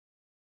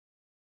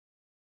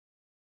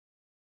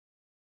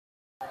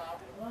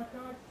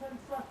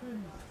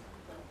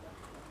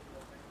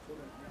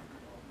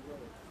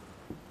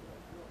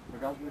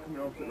Magaz will be coming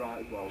over to the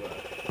right as well there.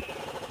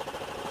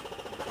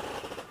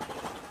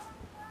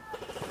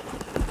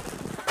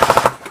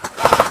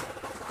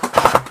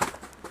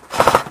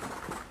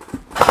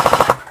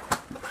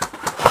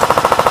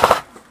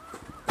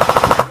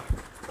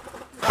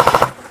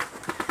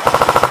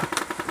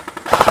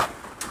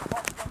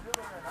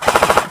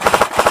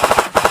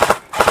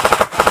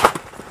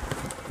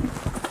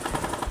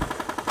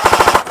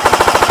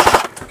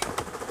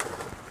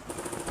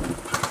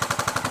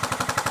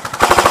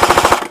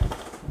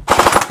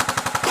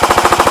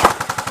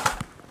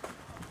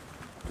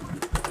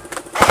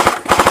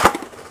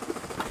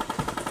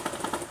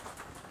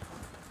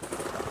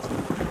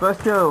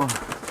 First kill.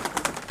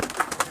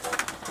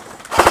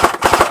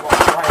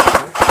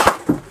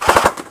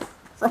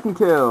 Second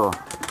kill.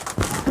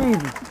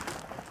 Jesus.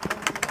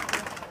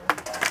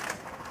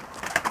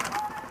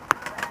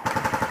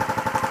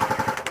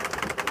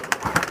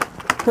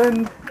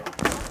 Pinned.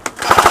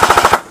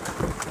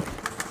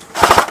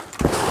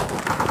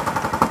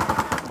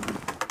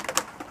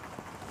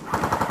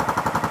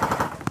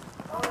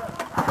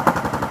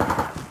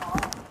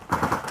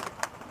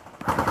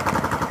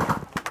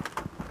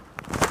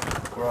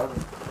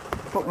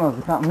 Fuck knows,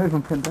 I can't move,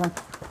 I'm pinned down.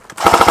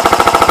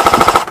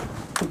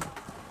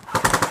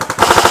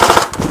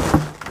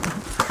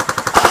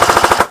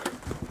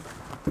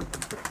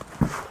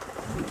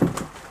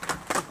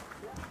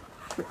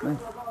 Shit me.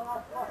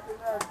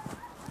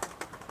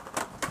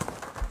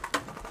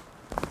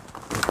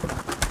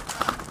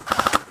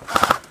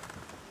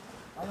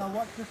 Hang on,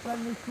 what's the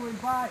friendly coming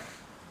back?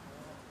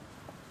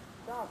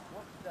 Stop,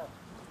 what's that?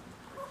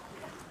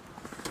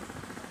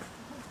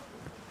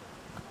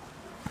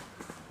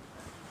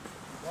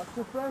 What's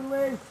the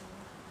friendly?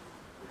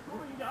 Oh,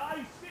 you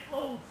guys,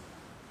 shitloads!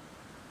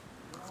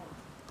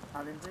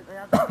 I didn't think they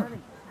had that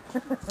many.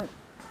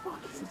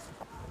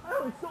 I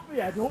only stuck my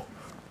head up.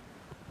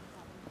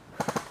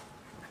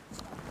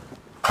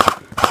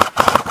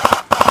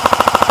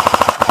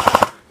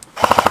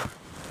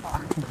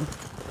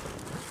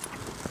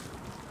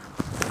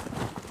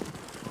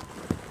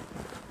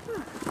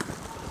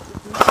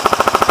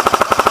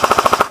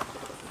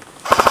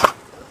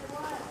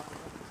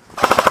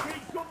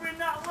 Keep covering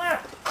that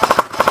left!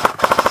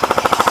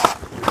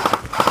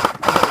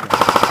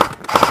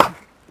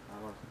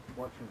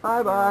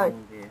 Bye bye.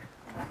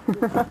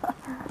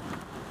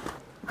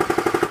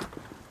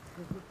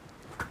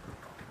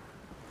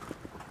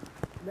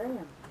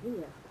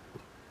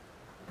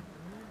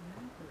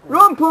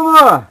 Run,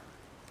 plumber!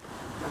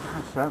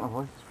 That's right, my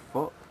voice is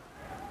fucked.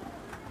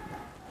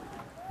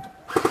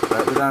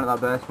 Right, we're down at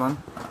that base, man.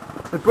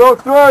 They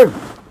broke through!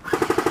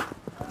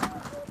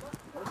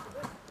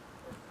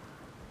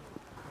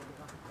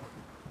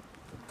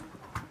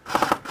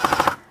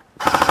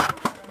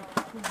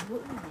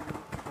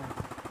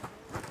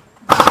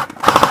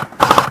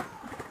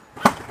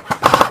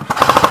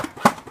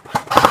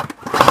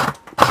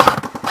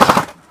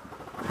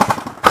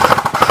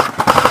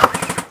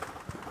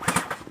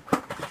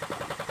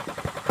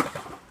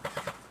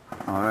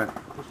 Alright.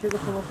 Should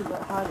have come up in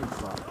that hiding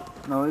spot.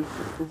 No, it's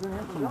in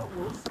it. Not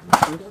once.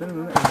 It's in a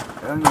minute.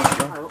 Hang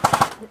on,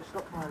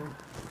 Stop hiding.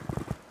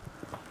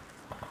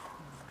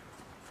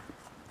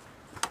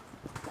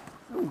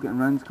 Oh, getting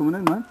rounds coming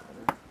in, man.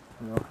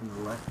 No, from the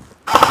left.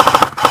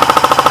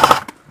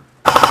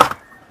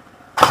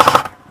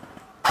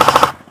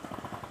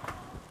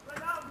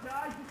 Spread out,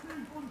 guys, you two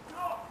bunched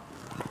up!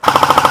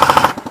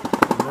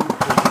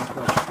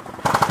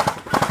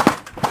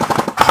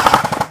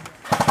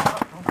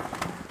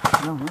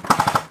 No, huh?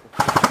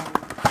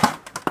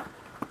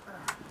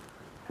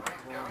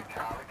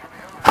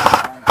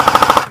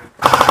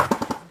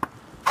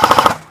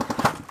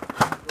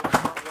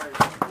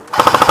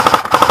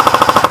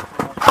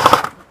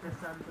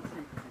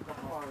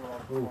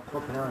 Oh,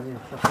 fucking hell, yeah,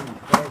 shot in the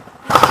face.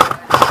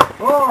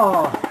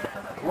 Oh!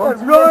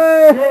 Let's go!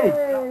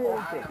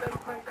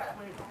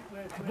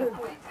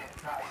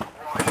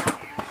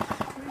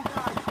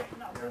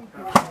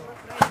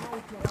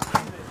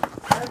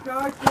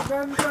 Guys,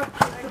 remember,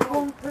 the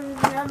bunker in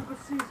the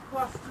embassy is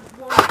classed as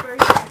one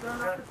base. You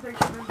don't have to take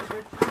them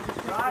individually, just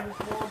take them as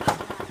one.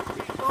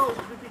 Oh,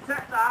 if we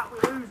detect that, we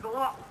lose the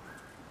lot.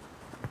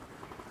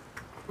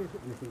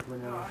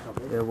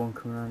 Yeah, one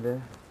coming around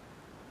here.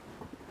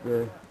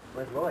 Yeah.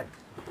 Where's Roy?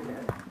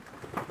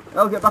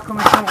 Oh, get back on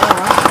the front wall,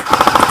 man.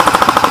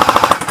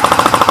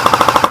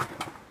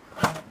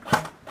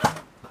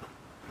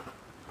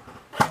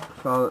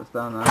 Charlotte's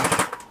down there.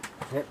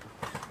 Hit.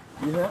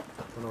 You hit? I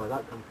don't know where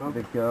that comes from.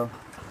 Big girl.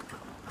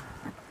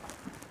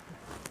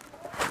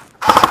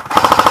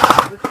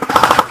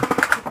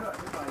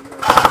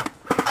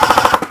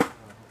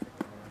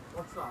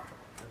 What's that?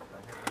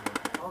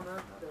 Oh no,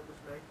 that was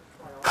me.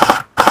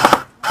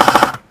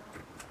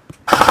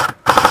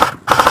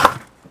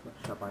 Got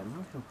shot by a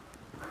marshal.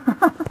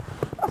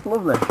 That's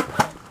lovely.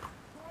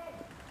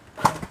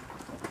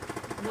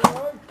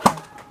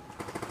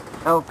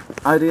 Oh,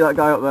 ID that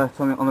guy up there,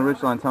 tell me on the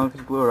ridgeline, tell me if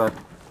it's blue or red.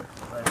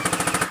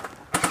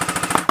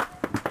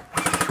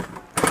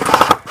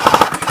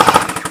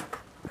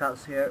 can't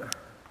see it.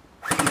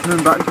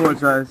 Turn back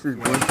towards there, this is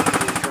blue. Blue. I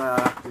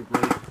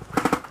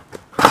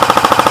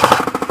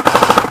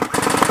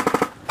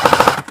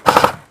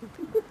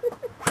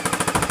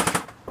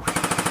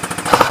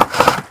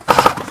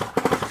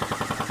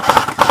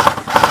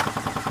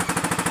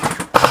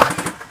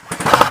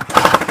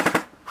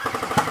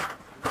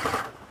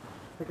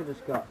think I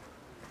just got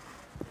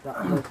that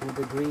person with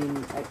the green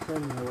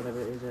XM or whatever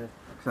it is.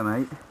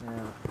 XM8.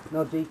 Yeah.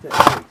 No,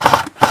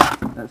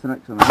 G38. That's an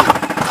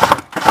XM8.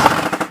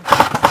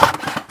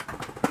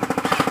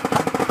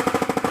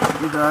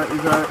 He's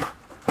out.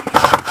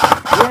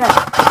 Yeah!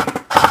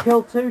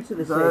 Killed 2 to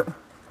the 6.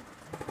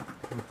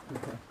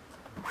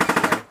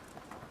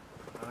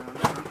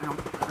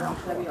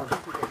 Heavy on.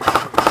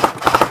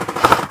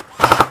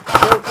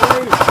 Kill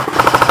 3!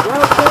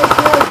 Well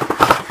taken!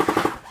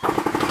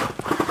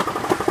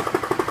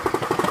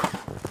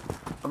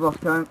 I've lost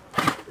count.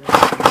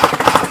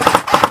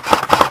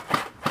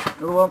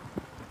 Another one.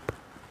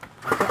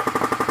 I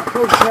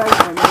pulled count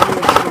and then we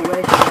were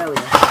away from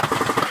earlier.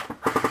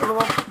 Another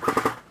one.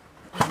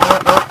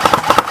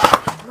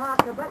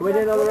 Coming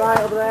in on the right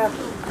over there.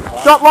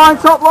 Top line,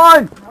 top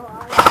line!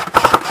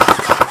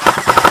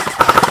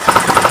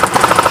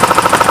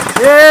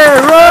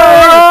 Yeah,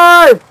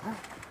 right!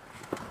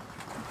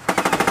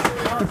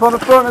 Keep on the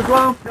front as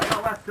well.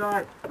 Left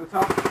side. The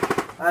top.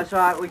 That's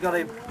right, we got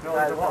him. No,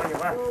 there's a lot on your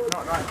left.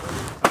 Not right.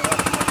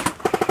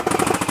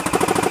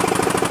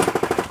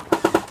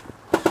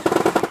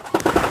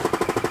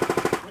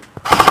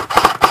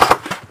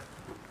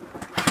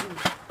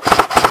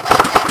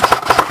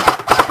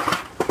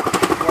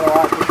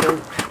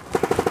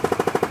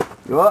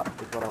 You what?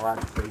 That's what I like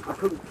to see. I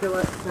couldn't kill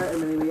it, hurt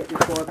him, and he hit me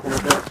forward.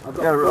 I've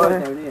got Yeah,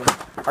 right. down here.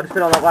 I just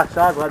been on that left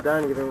side, led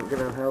down, and give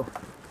him a hill.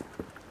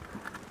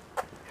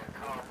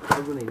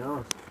 Everybody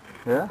knows.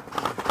 Yeah?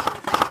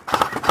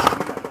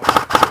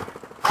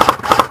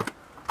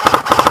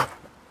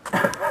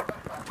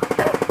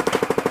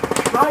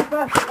 Right,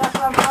 left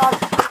hand side.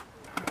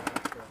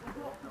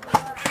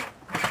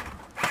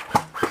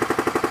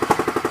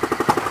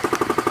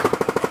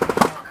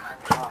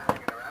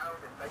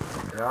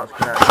 Yeah, that's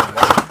connected.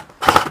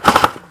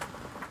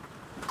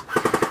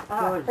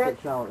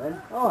 Shout then.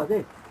 Oh, I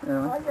did.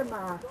 Yeah. Are you,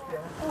 Mark?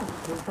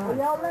 Are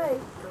you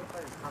alright?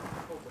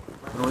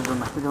 Always a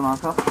message on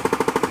Archos.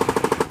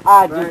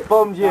 I just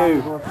bummed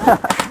you.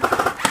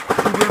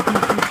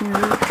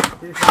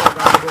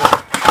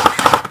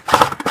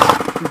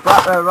 She's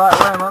back there right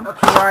away, man.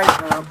 That's alright.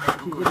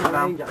 She's in the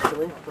range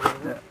actually.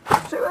 Yeah.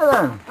 Shoot her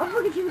then. I'm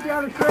looking she was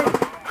behind the tree.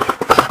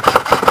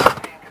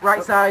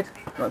 Right side.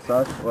 Right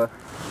side, where?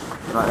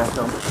 Right there,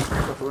 Tom.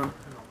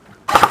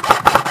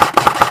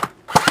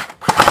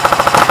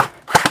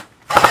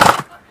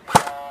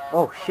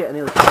 Oh shit, I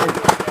nearly killed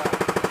him.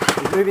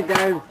 He's moving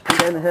down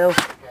the hill.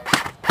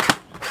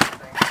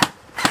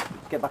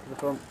 Let's get back to the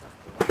front.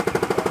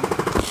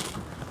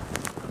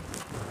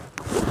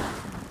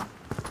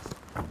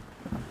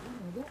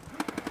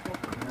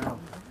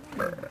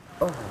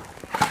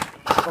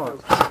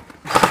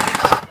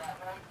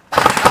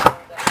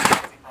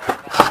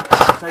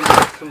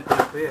 Something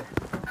up here.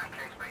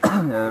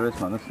 Yeah, there is,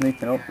 man. They're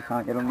sneaking up. You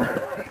can't get them there.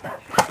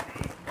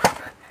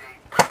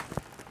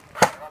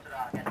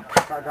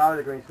 That guy with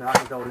the green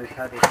snipe is holding his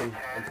head looking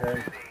and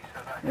turning.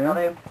 Got Yeah.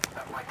 him.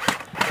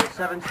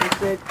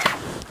 7-6.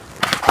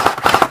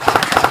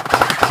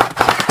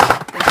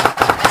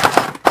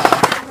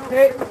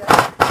 Hit.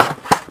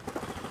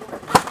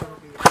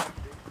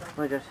 Let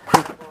me just.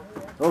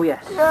 Oh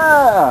yes.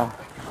 Yeah!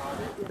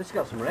 This has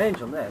got some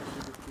range on this.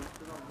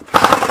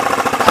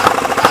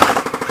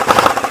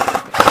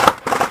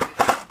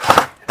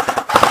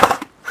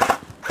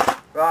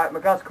 Right,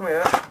 Magaz, come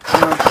here.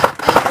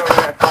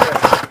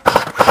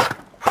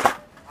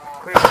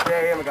 Quick,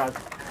 stay here, Magaz.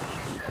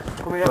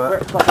 Come here,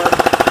 quick, stop it.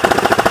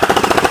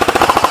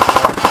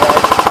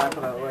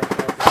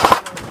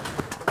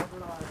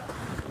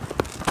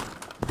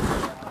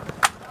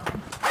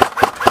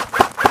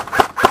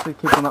 So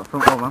keep on that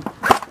front wall, man.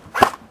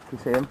 You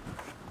see him?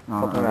 No,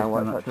 Popping around,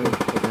 watch that tree.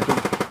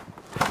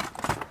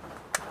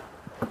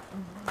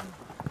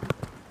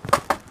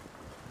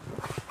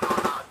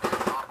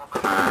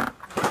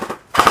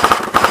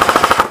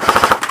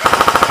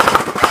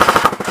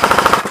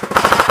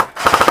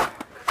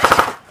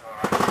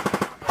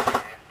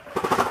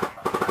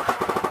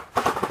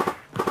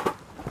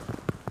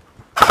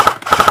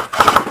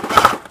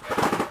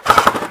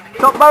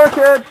 Top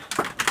barricade!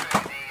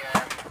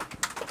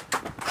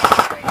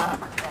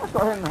 That's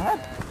got hit in the head.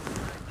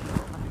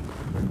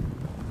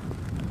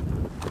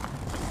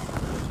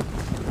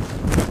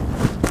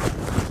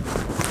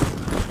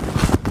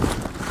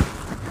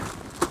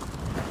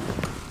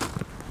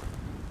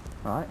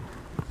 Right.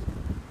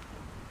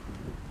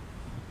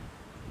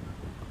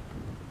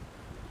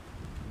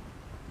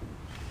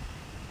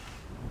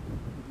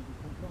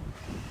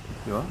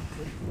 You are?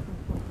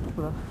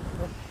 Well,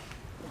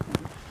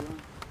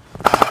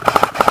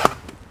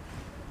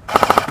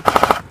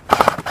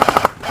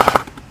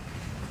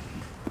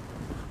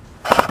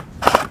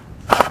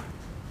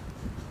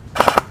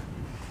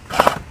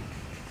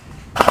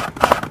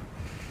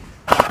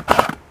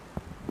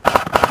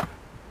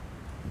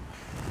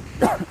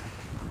 Right.